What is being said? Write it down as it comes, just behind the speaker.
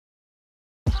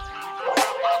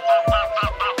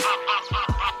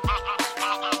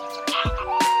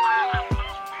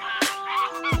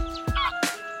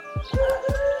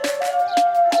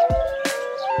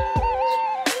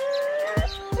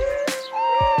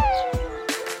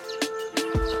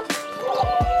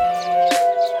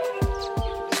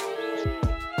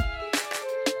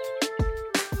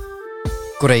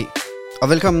Goddag, og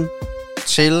velkommen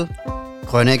til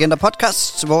Grønne Agenter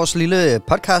Podcast, vores lille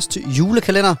podcast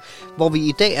julekalender, hvor vi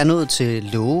i dag er nået til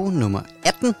låge nummer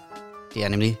 18. Det er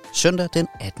nemlig søndag den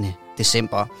 18.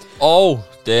 december. Og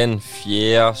den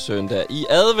 4. søndag i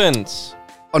advent.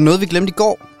 Og noget vi glemte i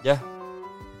går, Ja.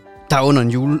 der er under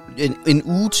en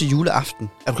uge til juleaften.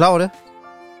 Er du klar over det?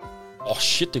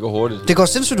 Shit, det går hurtigt. Det går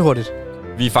sindssygt hurtigt.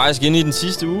 Vi er faktisk inde i den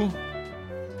sidste uge.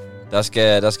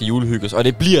 Der skal julehygges, og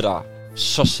det bliver der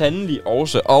så sandelig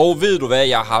også. Og ved du hvad,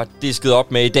 jeg har disket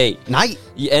op med i dag? Nej.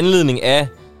 I anledning af,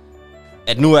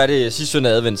 at nu er det sidste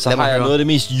søndag advent, så har jeg noget af det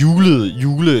mest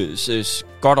julede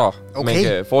godter, man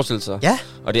kan forestille sig. Ja.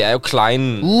 Og det er jo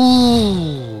Kleinen.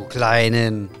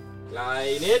 Kleinen.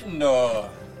 Kleinen.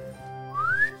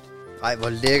 Ej, hvor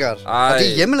lækkert. Ej. Og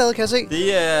det er hjemmelavet, kan jeg se.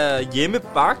 Det er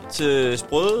hjemmebagt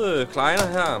sprøde Kleiner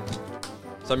her,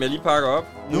 som jeg lige pakker op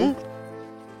nu.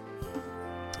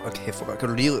 Okay, for godt. Kan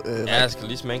du lige... Ja, jeg skal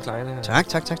lige smage en Kleiner her. Tak.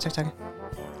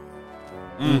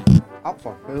 Au,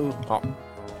 for helvede.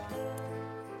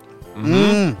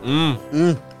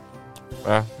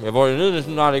 Ja, jeg var jo nede, det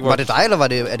snart ikke var. Var det dig,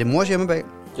 eller er det mors hjemmebag?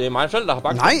 Det er mig selv, der har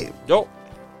bagt. Nej. Jo.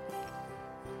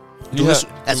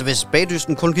 Altså, hvis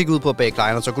bagdysten kun gik ud på at bage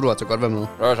kleiner, så kunne du altså godt være med.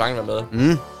 Der var sangen være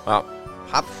med. Ja.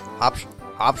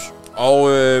 Haps.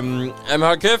 Og jamen,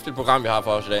 hold kæft, et program, vi har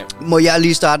for os i dag. Må jeg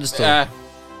lige starte et sted? Ja,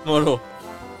 må du.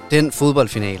 Den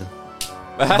fodboldfinale.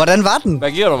 Hvad? Hvordan var den?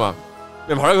 Hvad giver du mig?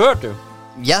 Jamen, har du ikke hørt det?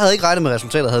 Jeg havde ikke regnet med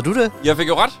resultatet. Havde du det? Jeg fik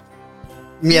jo ret.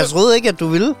 Men jeg troede ikke, at du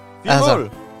ville. 4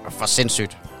 mål. For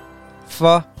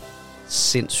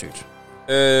sindssygt.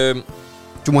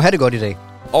 Du må have det godt i dag.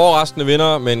 Overraskende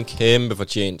vinder, men kæmpe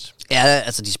fortjent. Ja,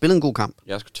 altså, de spillede en god kamp.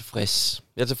 Jeg er sgu tilfreds.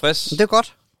 Jeg er tilfreds. Det er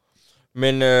godt.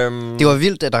 Men det var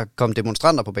vildt, at der kom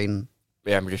demonstranter på banen.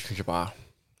 Ja, men det synes jeg bare.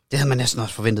 Det havde man næsten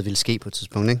også forventet ville ske på et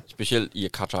tidspunkt, ikke? Specielt i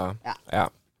Qatar. Ja.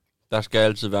 Der skal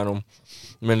altid være nogen.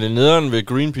 Men det nederen ved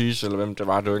Greenpeace, eller hvem det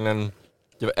var jo ikke en anden.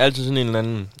 Det var altid sådan en eller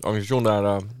anden organisation,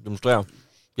 der demonstrerer.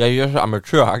 Jeg er så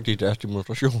amatøragtig i deres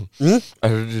demonstration.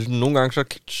 Altså, det er sådan, nogle gange så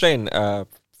sagen er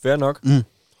fair nok.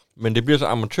 Men det bliver så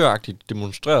amatøragtigt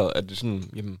demonstreret, at det sådan,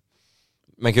 jamen,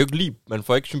 man kan jo ikke lide, man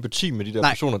får ikke sympati med de der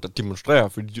personer, der demonstrerer,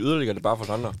 fordi de ødelægger det bare for os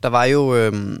andre. Der var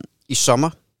jo i sommer,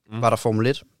 var der Formel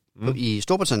 1 i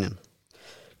Storbritannien,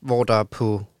 hvor der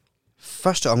på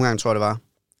første omgang, tror jeg det var,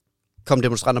 kom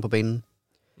demonstranter på banen.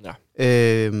 Ja.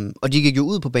 Og de gik jo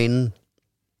ud på banen,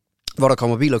 hvor der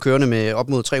kommer biler kørende med op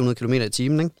mod 300 km i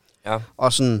timen, ikke? Ja.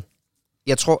 Og sådan,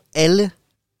 jeg tror alle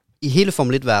i hele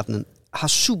Formel 1-verdenen har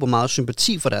super meget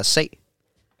sympati for deres sag.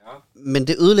 Ja. Men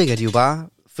det ødelægger de jo bare,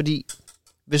 fordi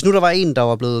hvis nu der var en, der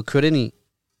var blevet kørt ind i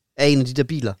af en af de der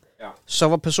biler, så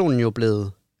var personen jo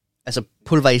blevet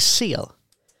pulveriseret.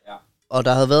 Ja. Og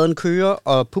der havde været en kører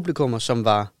og publikummer, som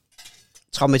var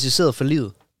traumatiseret for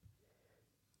livet.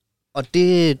 Og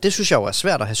det synes jeg jo er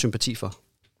svært at have sympati for.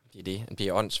 Det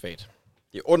er åndssvagt.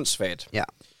 Det er åndssvagt. Ja.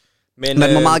 Men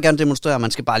man må meget gerne demonstrere,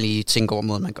 man skal bare lige tænke over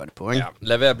måden, man gør det på, ikke? Ja,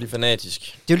 lad være at blive fanatisk.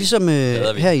 Det er jo ligesom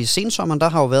her i sensommeren, der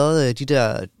har jo været de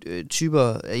der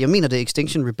typer, jeg mener det er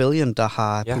Extinction Rebellion, der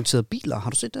har punkteret biler. Har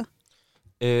du set det?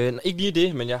 Ikke lige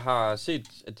det, men jeg har set,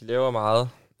 at de laver meget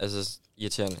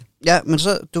irriterende. Ja, men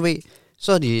så, du ved,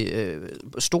 så har de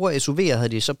store SUV'er, havde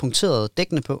de så punkteret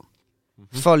dækkene på,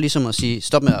 for ligesom at sige,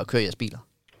 stop med at køre jeres biler.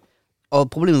 Og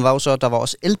problemet var jo så, at der var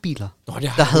også elbiler, det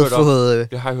har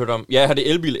jeg hørt om. Ja, har det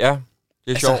elbil? Ja,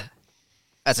 det er sjovt.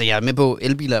 Altså, jeg er med på,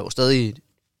 elbiler er jo stadig...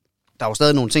 Der er jo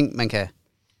stadig nogle ting, man kan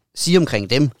sige omkring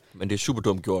dem. Men det er super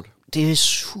dumt gjort. Det er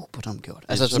super dumt gjort.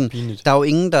 Altså, sådan, pinligt. Der er jo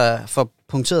ingen, der får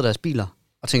punkteret deres biler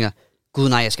og tænker, gud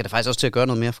nej, jeg skal da faktisk også til at gøre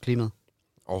noget mere for klimaet.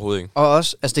 Overhovedet ikke. Og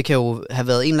også, altså det kan jo have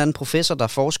været en eller anden professor, der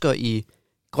forsker i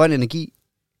grøn energi,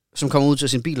 som kommer ud til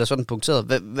sin bil og sådan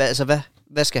punkteret.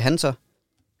 Hvad skal han så?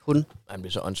 Hun? Jamen, det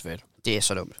er så åndssvagt. Det er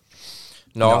så dumt.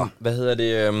 Nå. Hvad hedder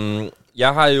det?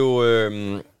 Jeg har jo...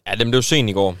 dem blev sent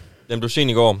i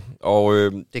går. Og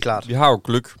det er klart. Vi har jo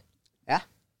gløgg. Ja.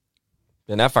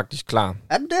 Den er faktisk klar.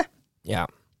 Er den det? Ja.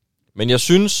 Men jeg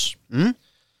synes,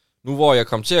 nu hvor jeg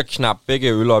kom til at knappe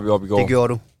begge øl op i går... Det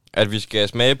gjorde du. At vi skal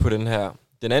smage på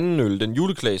den anden øl, den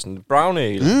juleklassen, brown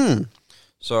ale.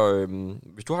 Så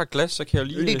hvis du har et glas, så kan jeg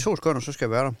lige... Lige 2 sekunder, så skal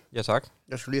jeg være der. Ja, tak.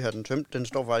 Jeg skulle lige have den tømt. Den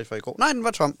står faktisk fra i går. Nej, den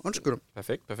var tom. Undskyld.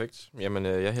 Perfekt. Jamen,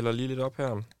 jeg hælder lige lidt op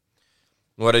her.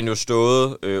 Nu har den jo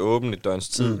stået åben et døgns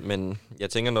tid, men jeg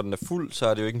tænker, når den er fuld, så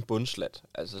er det jo ikke en bundslat.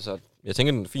 Altså, så jeg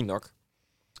tænker, den er fin nok.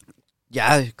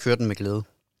 Jeg kører den med glæde.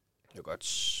 Det er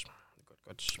godt.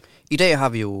 I dag har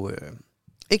vi jo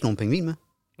ikke nogen pengevin med.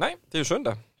 Nej, det er jo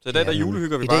søndag. Så i dag, der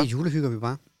julehygger vi bare. I dag julehygger vi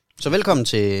bare. Så velkommen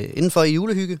til Indenfor i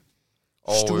julehygge.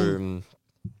 Og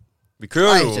vi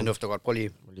kører jo... Den dufter godt. Prøv lige.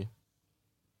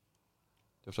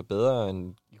 Det var så bedre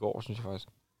end i går, synes jeg faktisk.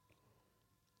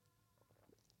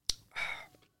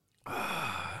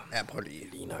 Ja,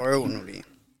 prøv nu lige.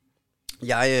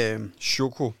 Jeg...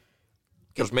 Choco.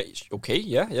 Kan du smage? Okay,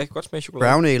 ja, jeg kan godt smage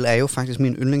chokolade. Brown ale er jo faktisk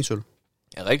min yndlingsøl.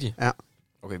 Ja, rigtigt? Ja.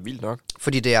 Okay, vildt nok.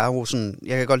 Fordi det er jo sådan...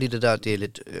 Jeg kan godt lide det der, det er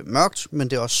lidt mørkt, men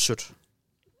det er også sødt.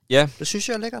 Ja. Det synes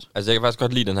jeg er lækkert. Altså, jeg kan faktisk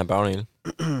godt lide den her brown ale.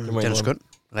 Den er skøn.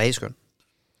 Rigtig skøn.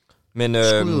 Men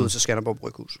skud ud til Skanderborg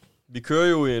Bryghus. Vi kører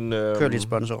jo en... kører lidt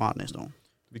sponsorat næste år.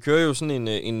 Vi kører jo sådan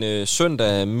en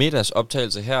søndag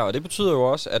middagsoptagelse her, og det betyder jo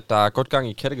også, at der er godt gang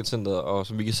i Kattegat-centret, og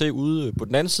som vi kan se ude på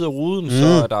den anden side af ruden, så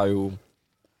er der jo...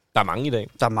 Der er mange i dag.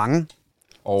 Der er mange.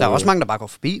 Og der er også mange, der bare går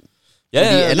forbi.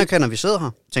 Ja, fordi anerkender, at vi sidder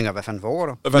her. Tænker, hvad fanden foregår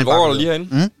der? Hvad fanden foregår der lige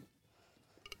herinde?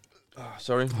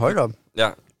 Sorry. Hold op. Ja.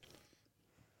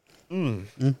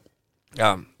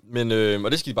 Ja, men,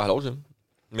 og det skal de bare have lov til.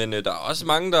 Men der er også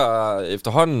mange, der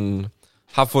efterhånden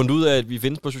har fundet ud af, at vi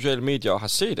findes på sociale medier, og har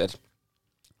set, at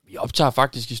vi optager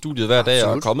faktisk i studiet hver dag,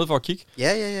 og er kommet for at kigge.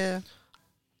 Ja.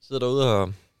 Sidder derude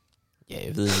og... Ja,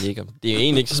 jeg ved ikke. Det er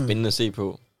egentlig ikke så spændende at se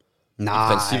på.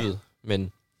 Nej. I princippet, men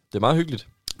det er meget hyggeligt.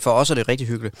 For os er det rigtig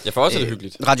hyggeligt. Ja, for os er det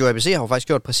hyggeligt. Radio ABC har jo faktisk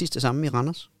gjort præcis det samme i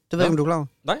Randers. Det ved jeg ikke, om du er klar over.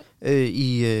 Nej.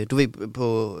 Du ved,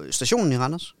 på stationen i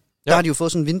Randers, der har de jo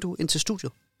fået sådan en vindue ind til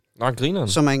studiet. Nå, grineren.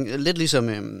 Som er lidt ligesom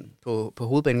på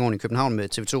hovedbanegården i København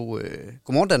med TV2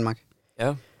 Godmorgen Danmark.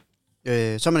 Ja.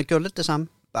 Så har man gjort lidt det samme.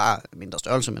 Bare mindre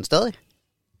størrelse, men stadig.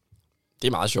 Det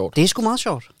er meget sjovt. Det er sgu meget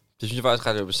sjovt. Det synes jeg faktisk, at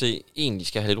Radio ABC egentlig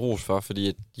skal have lidt ros for, fordi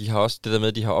at de har også det der med,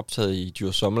 at de har optaget i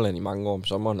Djurs Sommerland i mange år om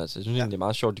sommeren. Altså, jeg synes egentlig, det er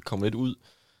meget sjovt, at de kommer lidt ud.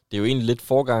 Det er jo egentlig lidt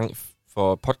forgang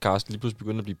for podcast, lige pludselig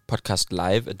begynder at blive podcast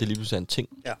live, at det lige pludselig er en ting.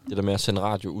 Ja. Det der med at sende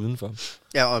radio udenfor.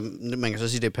 Ja, og man kan så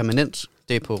sige, at det er permanent.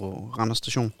 Det er på Randers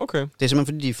Station. Okay. Det er simpelthen,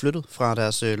 fordi de er flyttet fra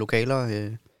deres lokaler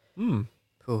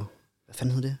på... Hvad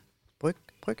fanden hedder det?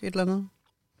 Bryg et eller andet?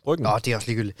 Bryggen? Nå, det er også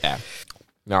ligegyldigt. Ja.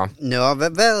 Ja. Nå,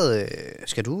 hvad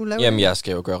skal du lave? Jamen, jeg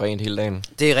skal jo gøre rent hele dagen.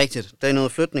 Det er rigtigt. Der er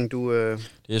noget flytning, du...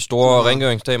 Det er store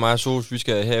rengøringsdag, mig og Sos. Vi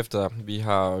skal herefter. Vi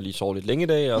har lige sovet lidt længe i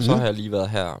dag, og så har jeg lige været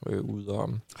her ude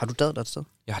og... Har du dadlet et sted?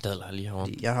 Jeg har dadlet lige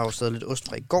herovre. Jeg har jo stadig lidt ost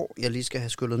fra i går, jeg lige skal have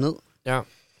skyllet ned. Ja.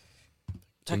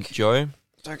 Tak. Enjoy.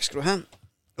 Tak skal du have.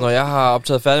 Når jeg har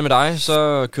optaget færdig med dig,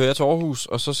 så kører jeg til Aarhus,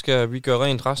 og så skal vi gøre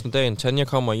rent resten af dagen. Tanja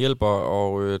kommer og hjælper,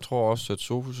 og jeg tror også, at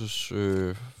Sofus'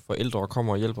 forældre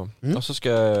kommer og hjælper. Og så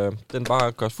skal den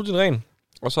bare gøres fuldstændig ren,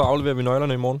 og så afleverer vi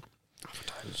nøglerne i morgen.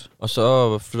 Og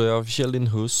så flytter jeg officielt ind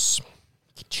hos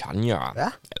Tanja. Ja?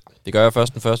 Det gør jeg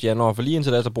først den 1. januar, for lige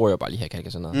indtil da, så bor jeg bare lige her i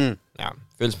Kalkascenteret. Ja,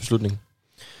 fælles beslutning.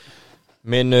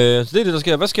 Men så det er det, der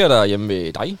sker. Hvad sker der hjemme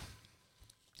med dig?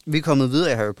 Vi er kommet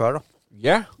videre i Harry Potter.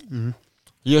 Ja.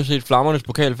 I har set Flammernes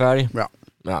pokal færdig.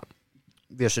 Ja.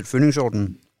 Vi har set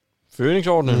Fønningsordenen.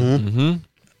 Fønningsordenen?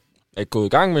 Er I gået i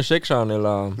gang med sekseren,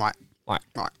 eller? Nej.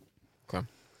 Okay.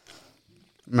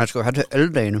 Man skal jo have det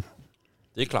alle dagene.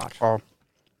 Det er klart. Og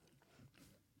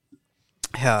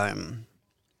her...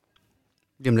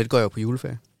 lige om lidt går jeg jo på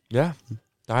juleferie. Ja,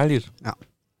 dejligt. Ja.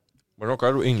 Hvornår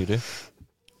gør du egentlig det?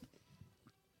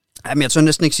 Jamen, jeg tør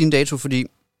næsten ikke sige en dato, fordi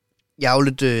jeg er jo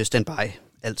lidt standby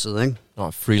altid, ikke?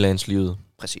 Nå, freelance-livet.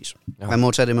 Præcis. Ja. Man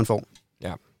må tage det, man får.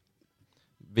 Ja.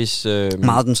 Hvis...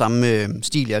 Meget den samme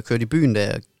stil, jeg kørte i byen, da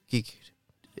jeg gik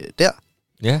der.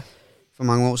 Ja. For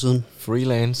mange år siden.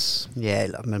 Freelance. Ja,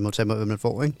 eller man må tage, hvad man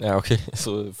får, ikke? Ja, okay.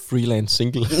 Så freelance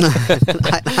single.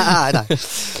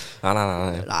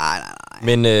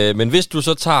 Nej. Men hvis du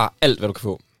så tager alt, hvad du kan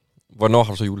få, hvornår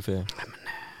har du så juleferie? Jamen,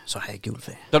 så har jeg ikke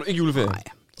juleferie. Der har du ikke juleferie? Nej,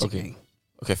 okay.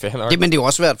 Okay, fair nok. Men det er jo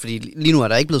også svært, fordi lige nu er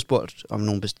der ikke blevet spurgt om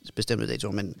nogle bestemte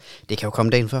datoer, men det kan jo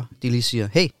komme dagen før. De lige siger,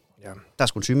 hey, der er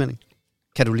sgu en sygemelding.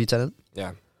 Kan du lige tage den? Ja.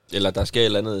 Eller der skal et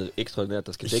eller andet ekstraordinært,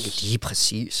 der skal dækkes. Lige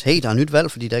præcis. Hey, der er nyt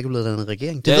valg, fordi der ikke er blevet en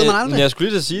regering. Det ved man aldrig. Jeg skulle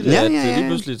lige sige det, at lige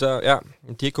pludselig, så,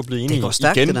 de ikke kunne blive enige igen. Det går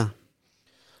stærkt, det der.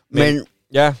 Men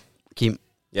ja. Kim,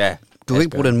 ja, du kan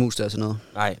ikke bruge den mus der til noget.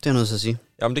 Nej. Det er noget at sige.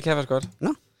 Jamen, det kan jeg faktisk godt.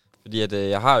 Nå. Fordi at,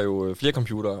 jeg har jo flere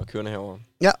computere kørende herovre.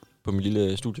 Ja. På min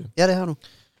lille studie. Ja, det har du.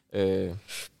 Ja,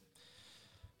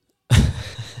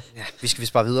 vi skal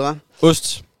vist bare videre, hva'?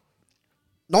 Ost.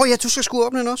 Nå ja, du skal sgu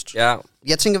åbne en ost. Ja.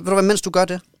 Jeg tænker, ved du hvad, mens du gør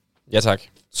det? Ja, tak.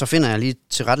 Så finder jeg lige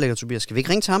til retlægger Tobias. Skal vi ikke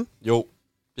ringe til ham? Jo,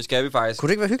 det skal vi faktisk. Kunne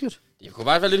det ikke være hyggeligt? Det kunne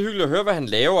faktisk være lidt hyggeligt at høre, hvad han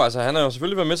laver. Altså, han har jo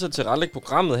selvfølgelig været med til at tilrettelægge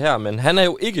programmet her, men han er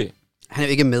jo ikke... Han er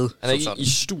jo ikke med. Han er ikke sådan i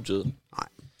studiet. Nej.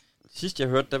 Sidst jeg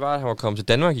hørte, det var, at han var kommet til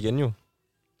Danmark igen jo.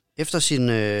 Efter sin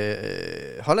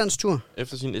Hollandstur?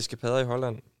 Efter sin eskapader i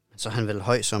Holland. Så er han vel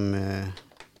høj som... Ja,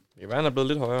 han er blevet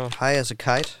lidt højere. High as a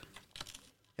kite.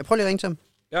 Jeg prøver lige at ringe til ham.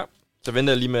 Ja, så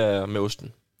venter jeg lige med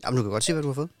osten. Jamen, du kan godt sige, hvad du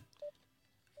har fået.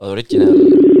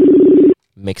 Original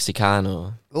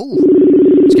Mexicano.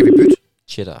 Skal vi bytte?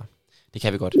 cheddar. Det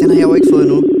kan vi godt. Den har jeg jo ikke fået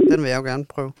endnu. Den vil jeg jo gerne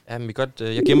prøve. Ja, men vi godt,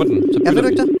 jeg gemmer den. Så Ja, vil du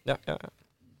ikke det? Ja. Så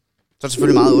er der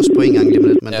selvfølgelig meget ost på en gang lige om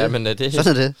lidt, men, Ja, det, men det...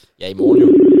 sådan er det. Ja, i morgen jo.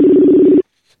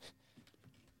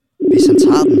 Hvis han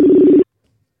tager den.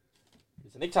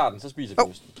 Hvis han ikke tager den, så spiser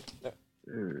vi osten. Ja.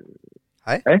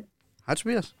 Hej. Hej. Hej,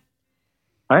 Tobias.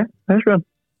 Hej, Asbjørn.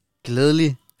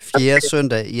 Glædelig 4.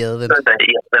 søndag i advent.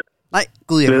 Nej,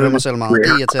 gud, jeg kan høre mig selv meget.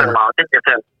 Det er irriterende.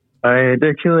 Ej, det er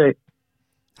jeg ked af.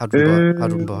 Har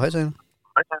du den på højtaler?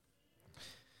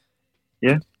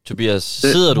 Ja. Tobias,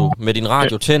 sidder du med din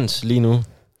radio tændt lige nu?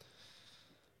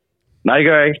 Nej, det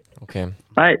gør jeg ikke. Okay.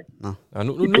 Nej. Ja,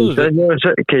 nu lyder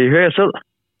det. Kan I høre jer selv?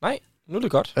 Nej, nu er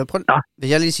det godt. Prøv, Ja.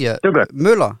 hvis jeg lige siger Det er godt.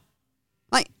 Møller.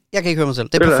 Nej, jeg kan ikke høre mig selv.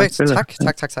 Det er Møller, perfekt. Møller.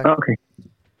 Tak. Okay.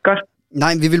 Godt.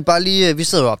 Nej, vi vil bare lige... Vi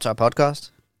sidder jo op til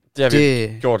podcast. Det har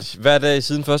vi gjort hver dag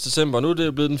siden 1. december. Nu er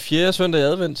det blevet den 4. søndag i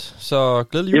advent, så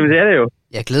glædelig jul. Jamen, det er det jo.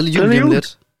 Ja, glædelig jul lige om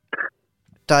lidt.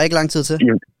 Der er ikke lang tid til.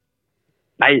 Jamen.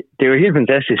 Nej, det er jo helt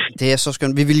fantastisk. Det er så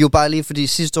skønt. Vi ville jo bare lige, fordi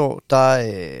sidste år, der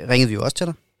ringede vi jo også til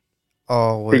dig.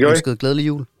 Og ønskede glædelig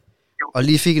jul. Og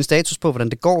lige fik en status på, hvordan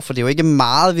det går, for det er jo ikke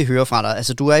meget, vi hører fra dig.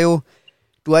 Altså,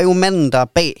 du er jo manden, der er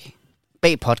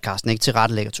bag podcasten, ikke til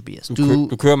rettelægger, Tobias.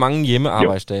 Du kører mange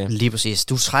hjemmearbejdsdage. Lige præcis.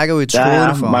 Du trækker jo i Der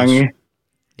trådene for er mange. os.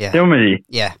 Ja. Det må man sige.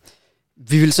 Ja.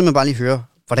 Vi vil simpelthen bare lige høre,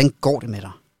 hvordan går det med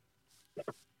dig?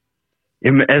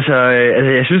 Jamen, altså,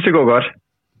 jeg synes, det går godt.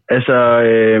 Altså,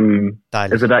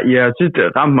 Dejligt. I har tit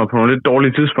ramt mig på nogle lidt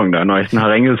dårlige tidspunkter, når I sådan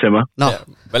har ringet til mig. Nå. Ja.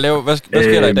 Hvad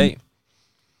sker der i dag?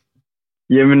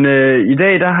 Jamen, i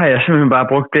dag, der har jeg simpelthen bare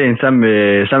brugt dagen sammen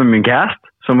med min kæreste,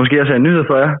 som måske også er en nyhed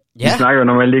for jer. Ja. Vi snakker jo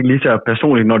normalt ikke lige så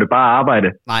personligt, når det bare er arbejde.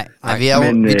 Nej,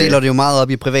 vi deler det jo meget op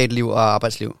i privatliv og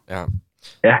arbejdsliv. Ja.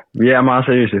 Ja, vi er meget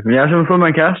seriøse. Men jeg har simpelthen fået mig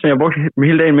en kæreste, som jeg har brugt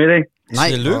hele dagen med i dag. Nej,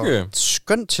 Tillykke.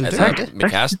 Skønt tillykke. Altså, med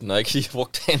kæresten, og ikke lige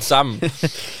brugt dagen sammen.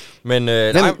 Men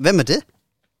Hvem er det?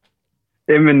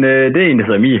 Jamen, det er en, der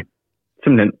hedder Mie.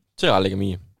 Simpelthen. til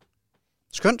Raleigh.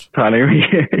 Skønt. Ja, det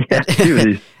er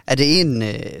præcis. Er det en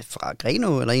fra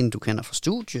Greno, eller en, du kender fra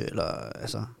studie, eller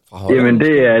altså... Fra Holland? Jamen,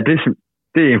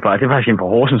 det er faktisk en fra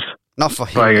Horsens. Nå, for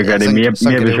For at gøre det mere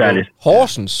besværligt.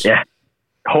 Horsens? Ja.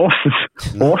 Horsens.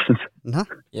 Nå,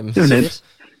 Jamen, det er fedt. lidt.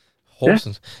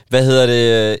 Horsens. Hvad hedder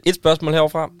det? Et spørgsmål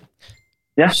heroverfra.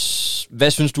 Ja.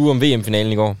 Hvad synes du om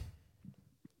VM-finalen i går?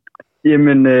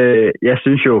 Jamen, jeg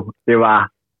synes jo, det var...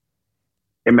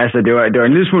 Jamen, altså, det var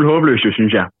en lille smule håbløst, jo,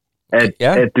 synes jeg.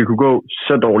 At det kunne gå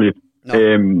så dårligt.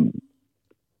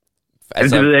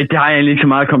 Altså, det ved jeg ikke, det har jeg egentlig ikke så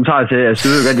meget kommentar til. Jeg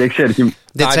synes godt, jeg ikke ser det, Kim.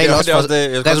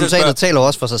 Resultatet taler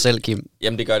også for sig selv, Kim.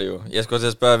 Jamen, det gør det jo. Jeg skal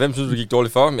også spørge, hvem synes du gik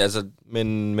dårligt for?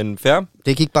 Men fair.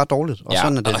 Det gik bare dårligt, og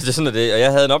sådan er det. Og sådan er det. Og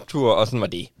jeg havde en optur, og sådan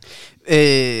var det.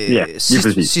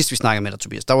 Sidst vi snakkede med dig,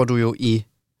 Tobias, der var du jo i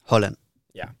Holland.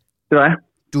 Ja. Det var jeg.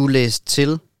 Du læste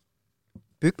til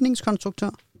bygningskonstruktør?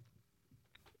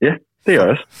 Ja, det gør jeg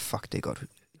også. Fuck, det er godt.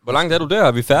 Hvor langt er du der?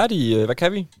 Er vi færdige? Hvad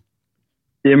kan vi?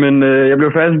 Jamen, jeg blev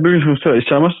færdig som bygningskonstruktør i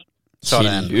sommer.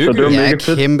 Sådan. Så det var mega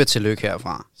fedt. Kæmpe tillykke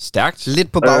herfra. Stærkt.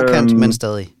 Lidt på bagkant, men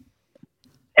stadig.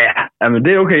 Ja, men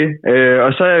det er okay. Og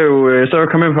så er jeg jo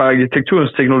kommet ind på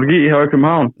arkitekturens teknologi her i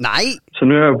København. Nej! Så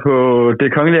nu er jeg på Det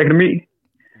Kongelige Akademi.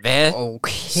 Hvad?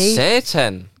 Okay.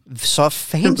 Satan. Så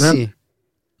fancy.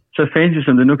 Så fancy,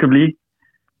 som det nu kan blive.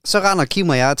 Så render Kim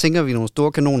og jeg og tænker, vi er nogle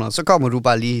store kanoner. Så kommer du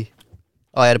bare lige...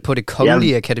 Og er det på Det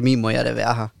Kongelige Akademi, må jeg da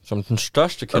være her. Som den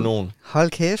største kanon. Hold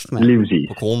kæft, mand. Lige præcis.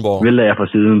 På Kronborg. Vælter jeg fra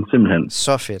siden, simpelthen.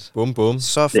 Så fedt. Bum, bum.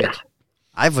 Så fedt.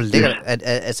 Ja. Ej, hvor lækkert.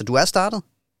 Altså, du er startet?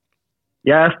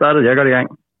 Jeg er startet, jeg går i gang.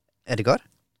 Er det godt?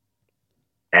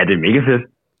 Ja, det er mega fedt.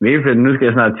 Mega fedt. Nu skal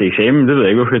jeg snart til eksamen, det ved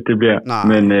jeg ikke, hvor fedt det bliver. Nej.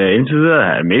 Men indtil videre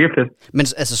er det mega fedt. Men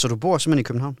altså, så du bor simpelthen i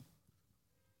København?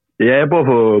 Ja, jeg bor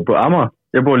på Amager.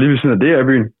 Jeg bor lige ved siden af det her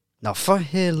byen. Nå, for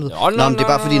helvede. Nå, men det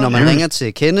er bare fordi, når man ringer til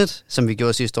Kenneth, som vi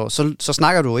gjorde sidste år, så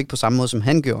snakker du jo ikke på samme måde, som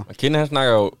han gjorde. Og Kenneth, han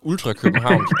snakker jo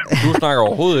ultra-København. Du snakker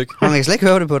overhovedet ikke. Man kan slet ikke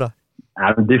høre det på dig. Ja,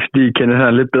 men det er fordi, Kenneth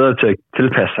er lidt bedre til at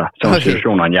tilpasse sig som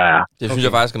situationer, end jeg er. Det synes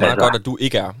jeg faktisk er meget godt, at du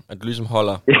ikke er. At du ligesom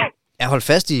holder... Jeg holdt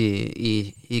fast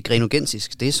i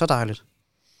Grenogensisk. Det er så dejligt.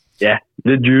 Ja,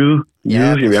 lidt jyde.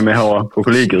 Jyde skal vi have med herovre på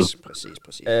kollegiet. Præcis.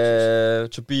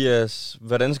 Tobias,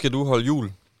 hvordan skal du holde jul?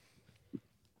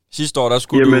 Sidste år,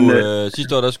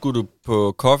 der skulle du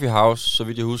på Coffee House, så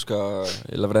vidt jeg husker,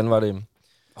 eller hvordan var det?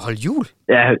 Hold jul?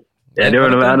 Ja, det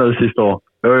var noget sidste år.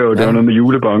 Jo, det var noget med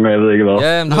julebonger, jeg ved ikke hvad.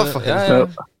 Ja.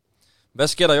 Hvad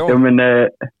sker der i år?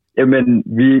 Jamen,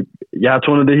 jeg har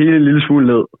tonet det hele en lille smule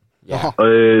ned. Ja.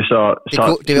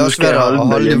 Det vil også være at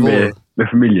holde niveauet. Med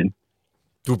familien.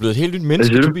 Du er blevet et helt nyt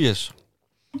menneske, Tobias.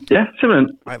 Ja, simpelthen.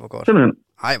 Ej, hvor godt. Simpelthen.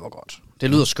 Ej, hvor godt. Det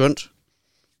lyder skønt.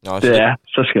 Nå, det er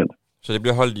så skønt. Så det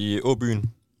bliver holdt i Åbyen?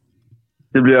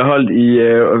 Det bliver holdt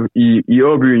i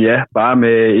Åbyen, ja. Bare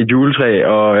med et juletræ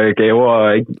og gaver,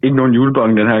 og ikke nogen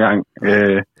julebong den her gang.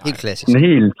 Helt klassisk. Sådan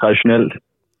helt traditionelt.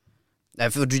 Ja,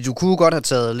 for du kunne godt have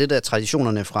taget lidt af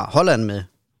traditionerne fra Holland med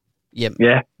hjem.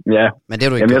 Ja. Men det er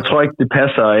du ikke. Jamen, jeg tror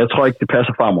ikke, det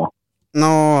passer farmor.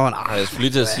 Nå, nej. Jeg skulle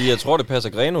lige til at sige, jeg tror, det passer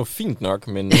Greno fint nok,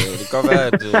 men det kan godt være,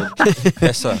 at det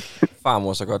passer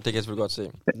farmor så godt. Det kan jeg selvfølgelig godt se.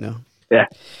 Ja. Ja,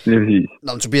 det er præcis.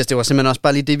 Nå, men Tobias, det var simpelthen også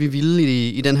bare lige det, vi ville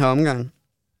i den her omgang.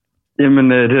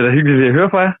 Jamen, det er da hyggeligt at høre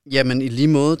fra jer. Jamen, i lige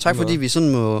måde. Tak, fordi vi sådan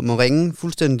må ringe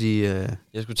fuldstændig...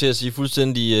 Jeg skulle til at sige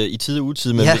fuldstændig i tid og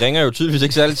utid, men vi ringer jo tydeligvis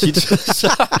ikke særlig tit.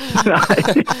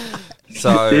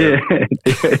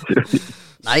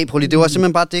 Nej, prøv lige, det var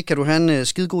simpelthen bare det. Kan du have en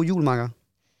skide god jul, makker?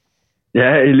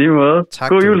 Ja, i lige måde. Tak,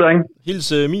 god jul, dreng.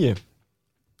 Hils Mie.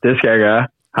 Det skal jeg gøre.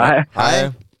 Hej.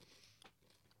 Hej.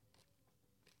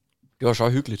 Det var så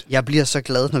hyggeligt. Jeg bliver så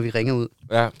glad, når vi ringer ud.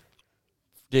 Ja.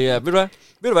 Det er, ved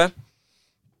du hvad?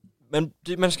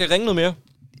 Man skal ringe noget mere.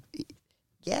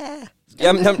 Ja.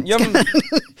 Jamen,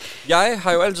 jeg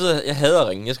har jo altid... Jeg hader at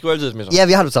ringe. Jeg skriver altid sms'er. Ja,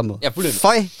 vi har det samme måde. Ja, fuldstændig.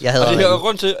 Føj, jeg hader og at det er ringe.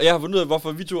 grund til, at jeg har fundet ud af,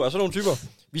 hvorfor vi to er sådan nogle typer.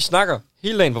 Vi snakker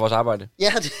hele dagen på vores arbejde.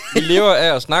 Ja, Vi lever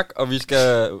af at snakke, og vi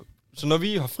skal... Så når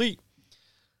vi har fri,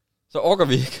 så orker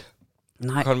vi ikke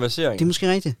konversering. Det er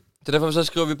måske rigtigt. Så derfor så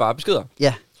skriver vi bare beskeder.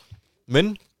 Ja.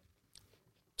 Men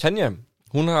Tanja,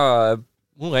 hun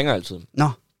ringer altid. Nå,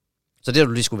 så det har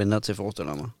du lige skulle vente til,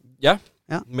 forestiller mig. Ja.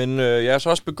 Men jeg er så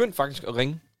også begyndt faktisk at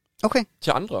ringe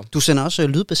til andre. Du sender også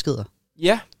lydbeskeder?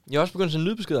 Ja, jeg har også begyndt at sende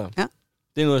lydbeskeder. Ja.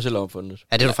 Det er noget, jeg selv har opfundet.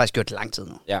 Ja, det har du faktisk gjort lang tid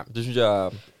nu. Ja, det synes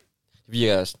jeg...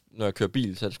 Når jeg kører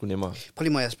bil, så er det sgu nemmere. Prøv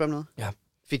lige, må jeg spørge noget? Ja.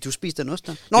 Fik du spist den ost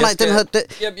der? Nå, nej, den havde...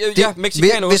 Ja,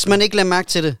 mexikanost. Hvis man ikke lader mærke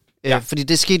til det, fordi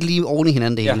det skete lige oven i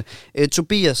hinanden det hele.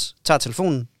 Tobias tager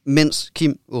telefonen, mens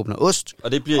Kim åbner ost.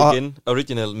 Og det bliver igen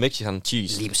original Mexican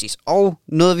cheese. Lige præcis. Og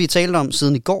noget, vi talte om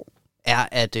siden i går, er,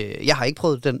 at jeg har ikke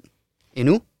prøvet den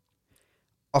endnu.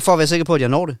 Og for at være sikker på, at jeg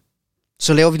når det,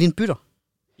 så laver vi dine bytter.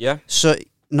 Ja. Så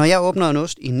når jeg åbner en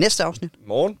ost i næste afsnit,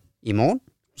 i morgen,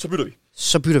 så bytter vi.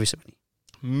 Så bytter vi simpelthen.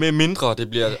 Med mindre det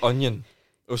bliver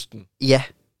onion-osten. Ja.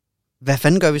 Hvad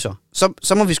fanden gør vi så?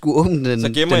 Så må vi sgu åbne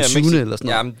den 20. eller sådan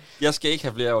noget. Jamen, jeg skal ikke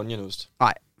have flere onionost.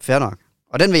 Nej, fair nok.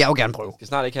 Og den vil jeg jo gerne prøve. Jeg skal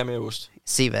snart ikke have mere ost.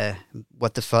 Se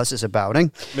what the fuss is about, ikke?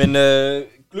 Men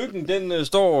gløggen, den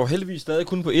står heldigvis stadig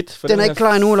kun på 1. Den er ikke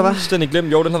klar endnu, eller hvad? Den er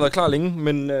glemt. Jo, den har været klar længe,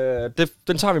 men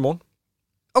den tager vi i morgen.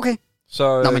 Okay.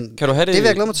 Så nå, men kan du have det? Det vil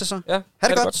jeg glæde mig til så. Ja, ha'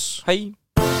 det godt. Hej.